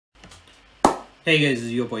Hey guys, this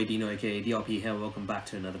is your boy Dino aka DRP here. Welcome back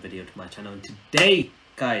to another video to my channel. And today,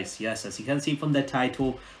 guys, yes, as you can see from the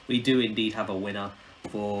title, we do indeed have a winner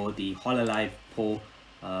for the Hololive poll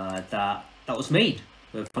that was made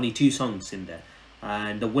with 22 songs in there.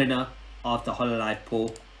 And the winner of the Hololive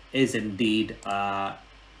poll is indeed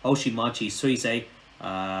Hoshimachi Suisei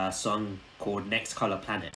song called Next Color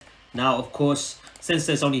Planet. Now, of course, since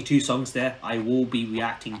there's only 2 songs there, I will be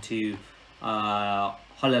reacting to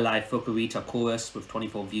Hololive Fukurita chorus with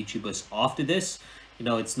 24 VTubers after this. You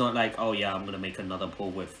know, it's not like, oh yeah, I'm gonna make another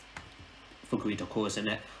poll with Fukurita chorus in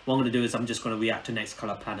it. What I'm gonna do is I'm just gonna react to Next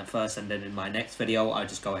Color Planet first, and then in my next video I'll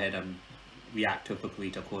just go ahead and react to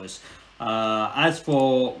Fukurita chorus. As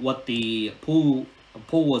for what the poll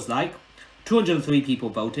was like, 203 people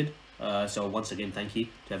voted. So once again, thank you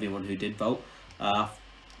to everyone who did vote.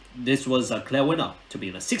 This was a clear winner, to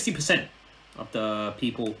be honest. 60% of the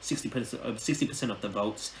people, 60% of the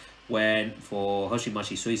votes went for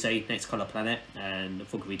Hoshimachi Suisei, Next Color Planet, and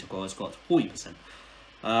Fukurita chorus got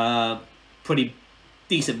 40%. Pretty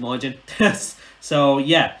decent margin. So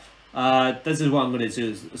yeah, this is what I'm gonna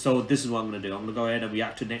do. So this is what I'm gonna do. I'm gonna go ahead and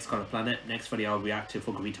react to Next Color Planet. Next video I'll react to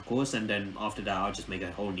Fukurita chorus, and then after that I'll just make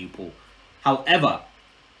a whole new poll. However,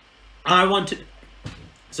 I wanted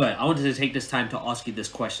to take this time to ask you this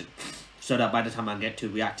question, so that by the time I get to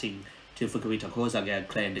reacting to Fukurita chorus, I get a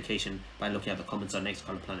clear indication by looking at the comments on Next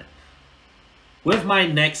Color Planet. With my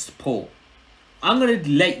next poll, I'm gonna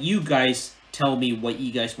let you guys tell me what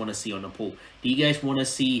you guys want to see on the poll. Do you guys want to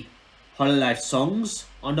see Hololive songs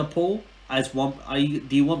on the poll as one?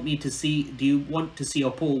 Do you want to see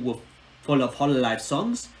a poll full of Hololive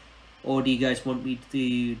songs, or do you guys want me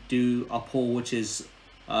to do a poll which is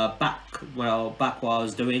back while I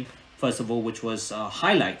was doing, first of all, which was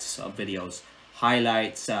highlights of videos,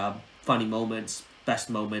 highlights, funny moments, best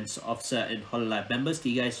moments of certain Hololive members? Do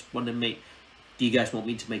you guys want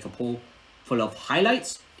me to make a poll full of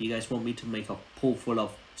highlights? Do you guys want me to make a poll full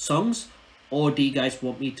of songs, or do you guys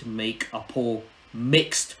want me to make a poll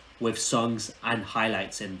mixed with songs and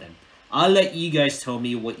highlights in them? I'll let you guys tell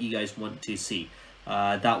me what you guys want to see.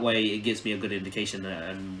 That way it gives me a good indication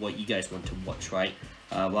and what you guys want to watch, right?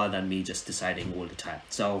 Rather than me just deciding all the time.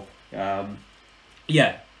 So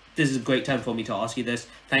yeah, this is a great time for me to ask you this.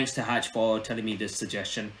 Thanks to Hatch for telling me this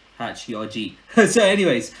suggestion. Hatch, your G. So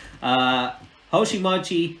anyways,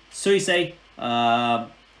 Hoshimachi Suisei,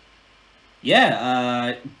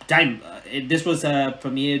 this was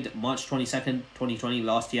premiered March 22nd, 2020,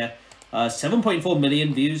 last year. 7.4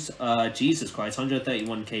 million views. Jesus Christ,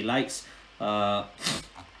 131k likes.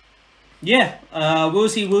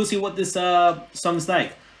 We'll see what this song's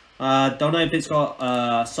like. Don't know if it's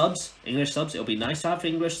got subs, English subs. It'll be nice to have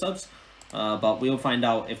English subs, but we'll find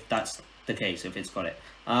out if that's the case, if it's got it.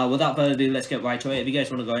 Without further ado, let's get right to it. If you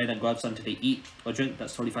guys want to go ahead and grab something to eat or drink,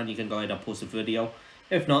 that's totally fine. You can go ahead and pause the video.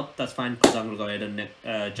 If not, that's fine, because I'm going to go ahead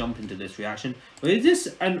and jump into this reaction. But is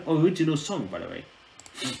this an original song, by the way?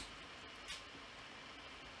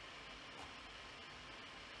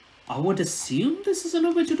 I would assume this is an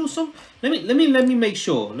original song. Let me make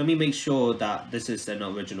sure. Let me make sure that this is an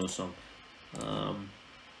original song. Original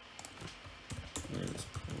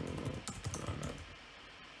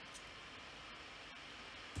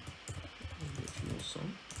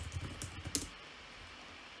song.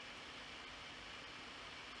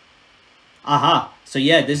 Aha! So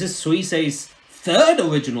yeah, this is Suisei's 3rd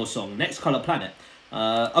original song, Next Color Planet.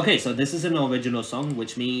 Okay, so this is an original song,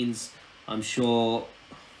 which means I'm sure.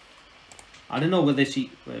 I don't know whether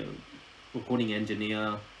she recording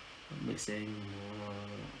engineer, mixing,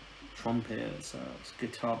 trumpet,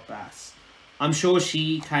 guitar, bass. I'm sure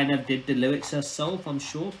she kind of did the lyrics herself. I'm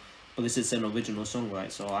sure, because it's an original song,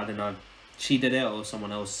 right? So I don't know if she did it or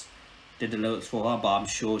someone else did the lyrics for her, but I'm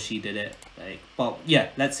sure she did it. But yeah,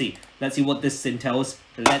 let's see what this entails.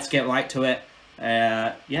 Let's get right to it.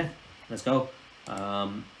 Yeah, let's go.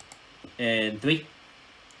 In 3,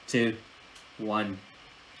 2, 1,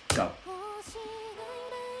 go.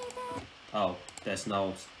 Oh, there's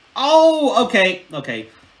no. Oh, okay.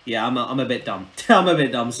 Yeah, I'm a bit dumb. I'm a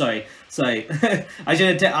bit dumb. Sorry. I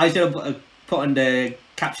should have put on the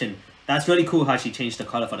caption. That's really cool how she changed the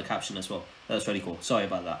color for the caption as well. That's really cool. Sorry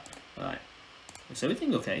about that. All right. Is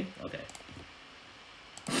everything okay? Okay.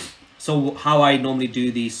 So how I normally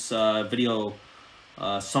do these video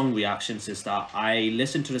song reactions is that I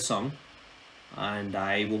listen to the song, and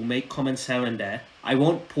I will make comments here and there. I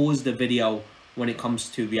won't pause the video when it comes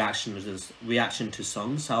to reaction to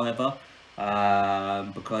songs, however,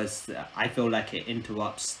 because I feel like it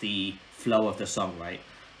interrupts the flow of the song, right?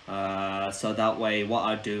 So that way what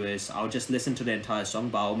I'll do is I'll just listen to the entire song,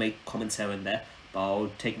 but I'll make comments here and there. but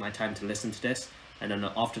I'll take my time to listen to this, and then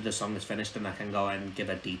after the song is finished, then I can go and give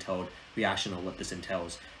a detailed reaction on what this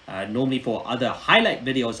entails. Normally for other highlight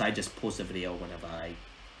videos, I just pause the video whenever I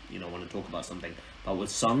want to talk about something, but with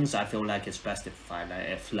songs I feel like it's best if I let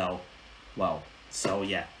it flow well. So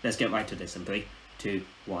yeah, let's get right to this in 3, 2,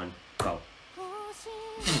 1, go.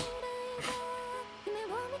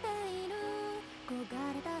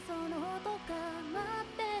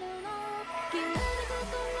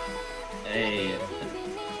 Hey.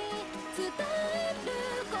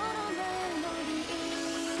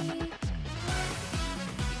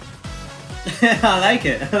 I like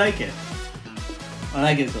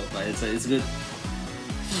it so far. It's good.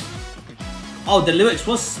 Oh, the lyrics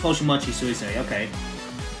was Hoshimachi Suisei, okay.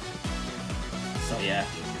 So yeah,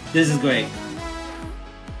 this is great.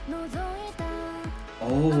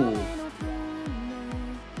 Oh,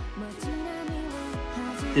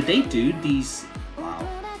 did they do these? Wow.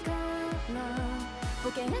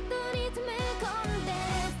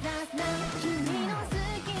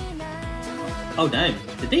 Oh damn,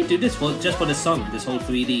 did they do this just for the song, this whole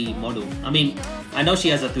 3D model? I mean, I know she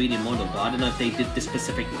has a 3D model, but I don't know if they did this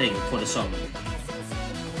specific thing for the song.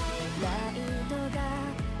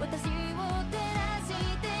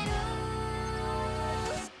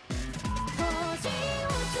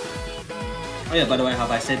 Oh yeah, by the way, have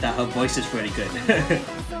I said that her voice is really good?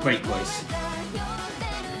 Great voice.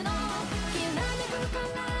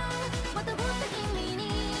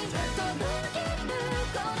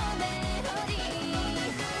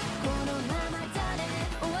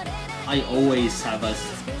 I always have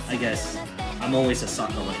I'm always a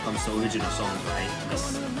sucker when it comes to original songs, right?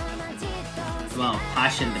 Because the amount of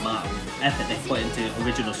passion, the amount of effort they put into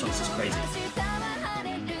original songs is crazy.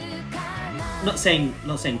 Not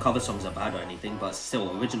saying cover songs are bad or anything, but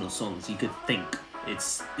still, original songs, you could think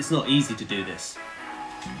it's not easy to do this.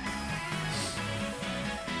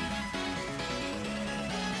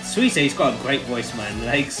 Suisei's got a great voice, man.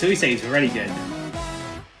 Like, Suisei's really good.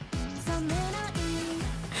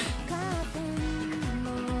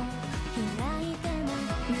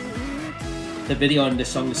 The video on this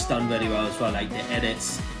song is done very well as well, like the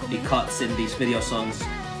edits, the cuts in these video songs,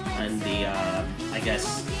 and the I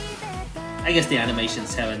guess the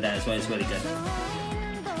animations here and there as well is really good.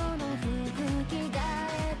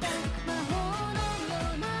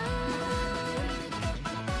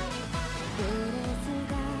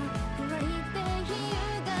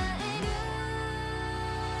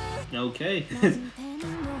 Okay.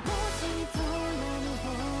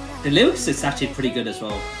 The lyrics is actually pretty good as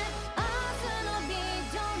well.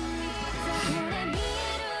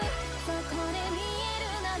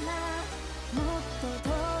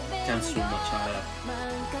 So much higher.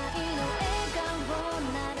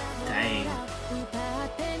 Dang.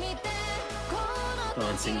 Go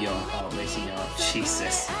and sing your heart racing out.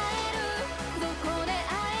 Jesus.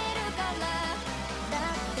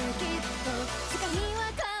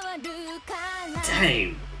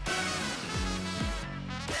 Dang.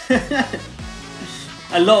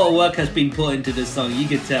 A lot of work has been put into this song, you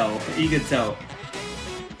could tell.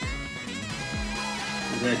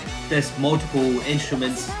 There's multiple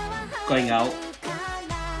instruments going out.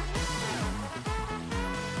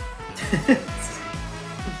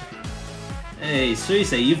 Hey,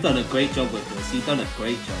 Suisei, you've done a great job with this. You've done a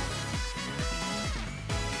great job.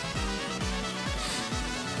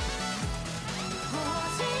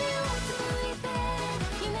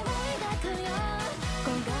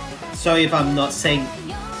 Sorry if I'm not saying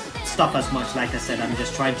stuff as much. Like I said, I'm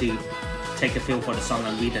just trying to take a feel for the song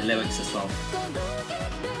and read the lyrics as well.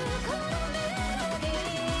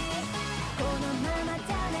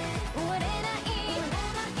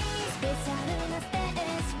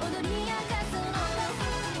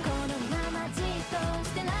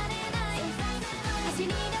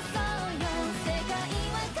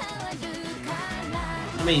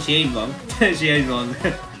 I mean, she ain't wrong. She ain't wrong.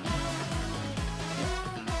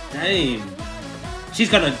 Damn. She's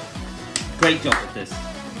done a great job with this.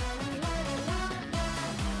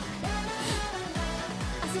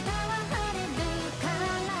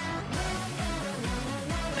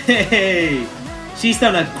 Hey, she's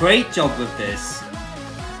done a great job with this.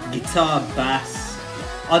 Guitar, bass,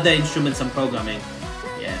 other instruments and programming.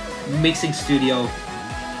 Yeah, mixing studio.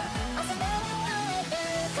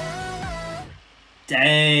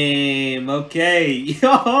 Damn, okay.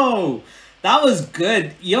 Yo, that was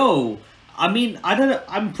good. Yo, I mean, I don't know.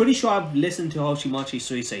 I'm pretty sure I've listened to Hoshimachi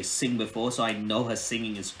Suisei sing before, so I know her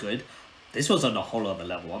singing is good. This was on a whole other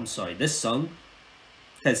level. I'm sorry. This song,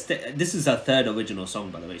 this is her third original song,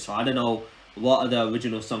 by the way. So I don't know what other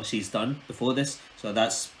original songs she's done before this. So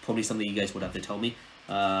that's probably something you guys would have to tell me.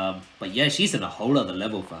 But yeah, she's in a whole other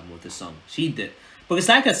level, fam, with this song. She did. Because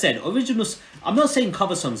like I said, originals, I'm not saying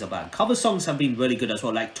cover songs are bad. Cover songs have been really good as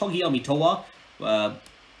well. Like Togiyami Towa,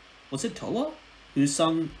 was it Towa? Who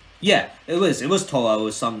sung? Yeah, it was Towa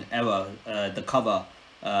who sung Era, the cover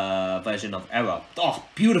version of Era. Oh,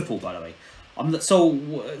 beautiful, by the way.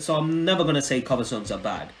 So I'm never gonna say cover songs are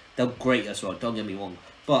bad. They're great as well, don't get me wrong.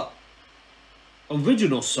 But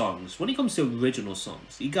original songs, when it comes to original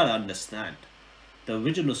songs, you gotta understand. The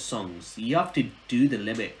original songs, you have to do the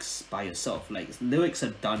lyrics by yourself. Like, lyrics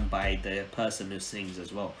are done by the person who sings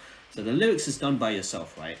as well. So the lyrics is done by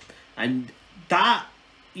yourself, right? And that,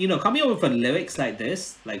 you know, coming up with a lyrics like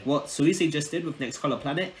this, like what Suisei just did with Next Color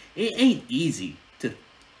Planet, it ain't easy to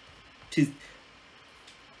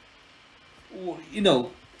you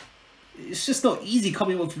know, it's just not easy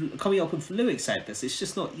coming up with lyrics like this. It's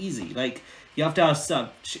just not easy. Like, you have to have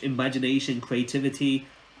such imagination, creativity,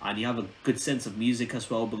 and you have a good sense of music as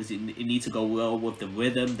well, because it needs to go well with the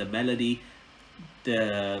rhythm, the melody,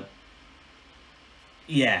 yeah,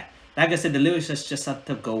 like I said, the lyrics just have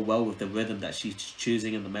to go well with the rhythm that she's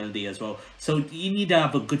choosing and the melody as well. So you need to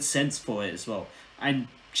have a good sense for it as well, and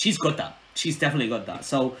she's got that. She's definitely got that.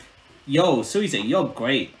 So, yo, Suisei, you're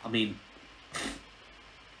great. I mean,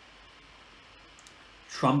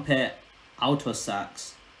 trumpet, alto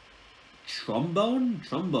sax, trombone,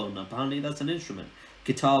 apparently that's an instrument.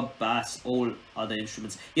 Guitar, bass, all other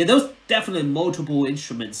instruments. Yeah, there was definitely multiple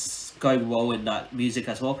instruments going well in that music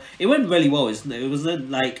as well. It went really well, isn't it? It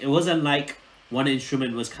wasn't like one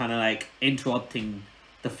instrument was kind of like interrupting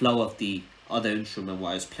the flow of the other instrument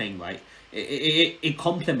while I was playing, right? It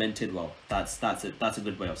complemented well. That's a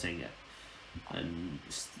good way of saying it. And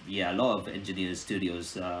yeah, a lot of engineers,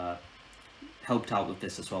 studios helped out with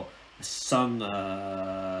this as well. Sung,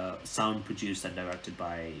 sound produced and directed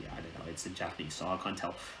by, I don't know, it's in Japanese, so I can't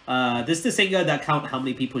tell. This is the same girl that count how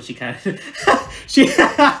many people she can this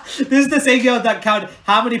is the same girl that count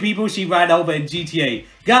how many people she ran over in GTA.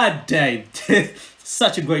 God damn.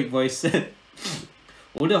 Such a great voice.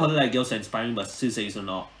 All the Hololive girls are inspiring, but Suisei is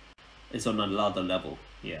on another level.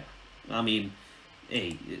 Yeah, I mean,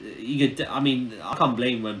 hey, I can't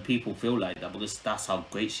blame when people feel like that, because that's how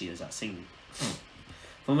great she is at singing.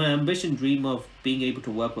 From an ambition dream of being able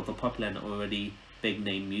to work with a popular and already big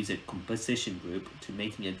name music composition group, to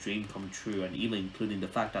making a dream come true, and even including the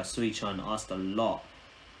fact that Sui-chan asked a lot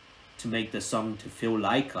to make the song to feel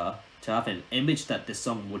like her, to have an image that the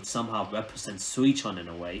song would somehow represent Sui-chan in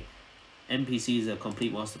a way. MPC is a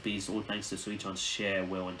complete masterpiece, all thanks to Sui-chan's sheer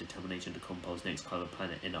will and determination to compose Next Color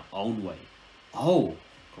Planet in her own way. Oh,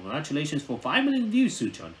 congratulations for 5 million views,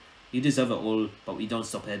 Sui-chan. You deserve it all, but we don't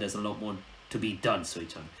stop here. There's a lot more to be done,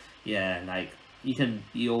 Sui-chan. Yeah, like,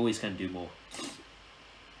 you always can do more.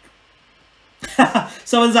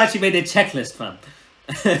 Someone's actually made a checklist, fam.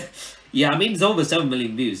 Yeah, I mean, it's over 7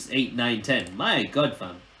 million views. 8, 9, 10. My god,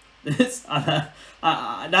 fam. That's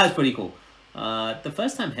pretty cool. The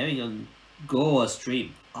first time hearing on Goa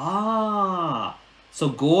stream. So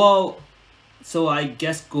I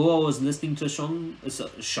guess Goa was listening to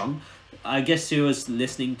Shong. I guess he was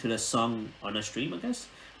listening to the song on a stream, I guess.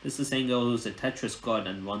 This is the same girl who's a Tetris god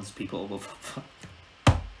and runs people over for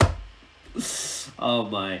oh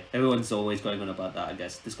my, everyone's always going on about that, I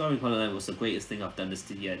guess. Discovering Hololive was the greatest thing I've done this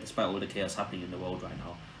year, despite all the chaos happening in the world right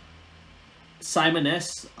now. Simon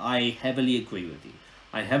S, I heavily agree with you.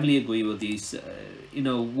 I heavily agree with these, you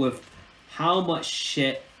know, with how much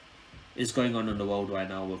shit is going on in the world right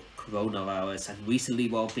now with coronavirus, and recently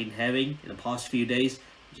what I've been hearing in the past few days,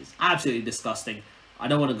 which is absolutely disgusting. I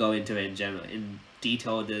don't want to go into it in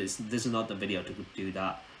detail. This is not the video to do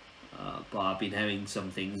that, but I've been hearing some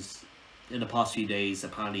things in the past few days,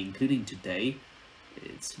 apparently including today.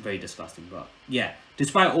 It's very disgusting, but yeah,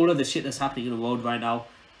 despite all of the shit that's happening in the world right now,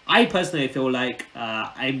 I personally feel like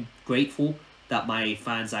I'm grateful that my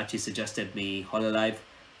fans actually suggested me Hololive.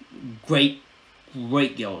 Great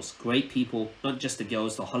girls, great people, not just the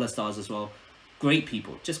girls, the Holo stars as well. Great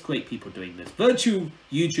people, just great people doing this. Virtual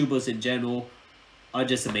YouTubers in general are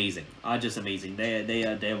just amazing.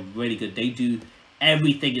 They're really good. They do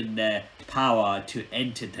everything in their power to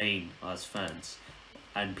entertain us fans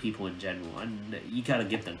and people in general, and you gotta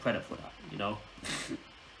give them credit for that, you know.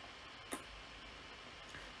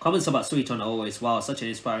 Comments about Sui-chan are always, wow, such an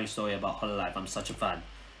inspiring story about Hololive. I'm such a fan.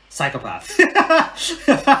 Psychopath.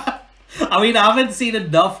 I mean, I haven't seen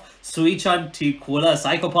enough Sui-chan to call her a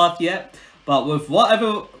psychopath yet, but with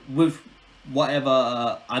whatever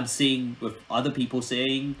I'm seeing with other people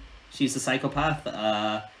saying she's a psychopath,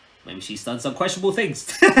 maybe she's done some questionable things.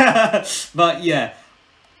 But yeah,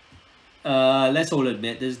 let's all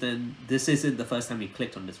admit this isn't the first time you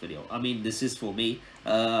clicked on this video. I mean, this is for me.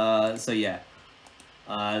 So yeah.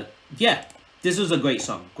 Yeah, this was a great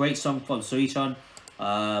song from Sui-chan.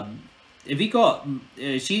 If we got,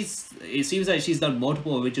 it seems like she's done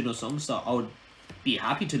multiple original songs, so I would be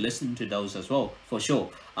happy to listen to those as well, for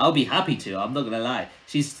sure. I'll be happy to, I'm not gonna lie.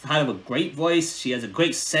 She's had a great voice, she has a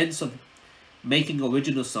great sense of making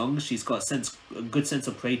original songs, she's got a good sense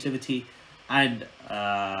of creativity, and,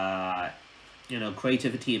 you know,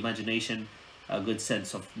 creativity, imagination, a good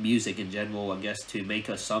sense of music in general, I guess, to make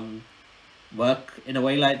a song work in a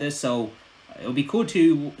way like this. So it'll be cool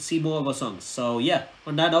to see more of our songs. So yeah,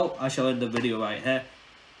 on that note, I shall end the video right here.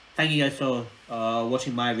 Thank you guys for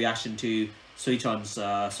watching my reaction to Sui-chan's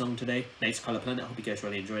song today, Next Color Planet. I hope you guys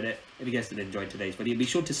really enjoyed it. If you guys did enjoy today's video, be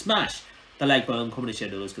sure to smash the like button, comment and share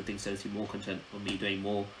those good things, so see more content on me doing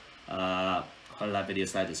more Hololive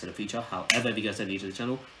videos like this in the future. However, if you guys are new to the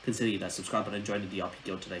channel, consider that subscribe button and join the DRP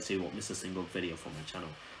guild today so you won't miss a single video from my channel,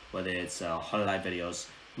 whether it's Hololive videos,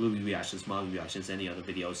 movie reactions, Marvel reactions, any other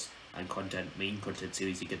videos and content, main content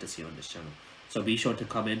series you get to see on this channel. So be sure to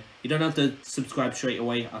come in. You don't have to subscribe straight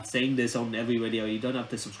away. I'm saying this on every video. You don't have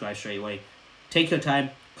to subscribe straight away. Take your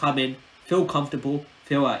time, come in, feel comfortable,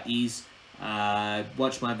 feel at ease,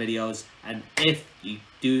 watch my videos, and if you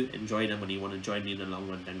do enjoy them and you want to join me in the long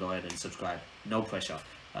run, then go ahead and subscribe. No pressure.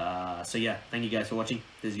 So yeah, thank you guys for watching.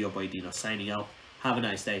 This is your boy Dino signing out. Have a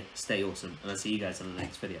nice day, stay awesome, and I'll see you guys in the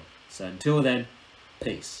next video. So until then,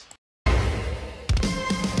 peace.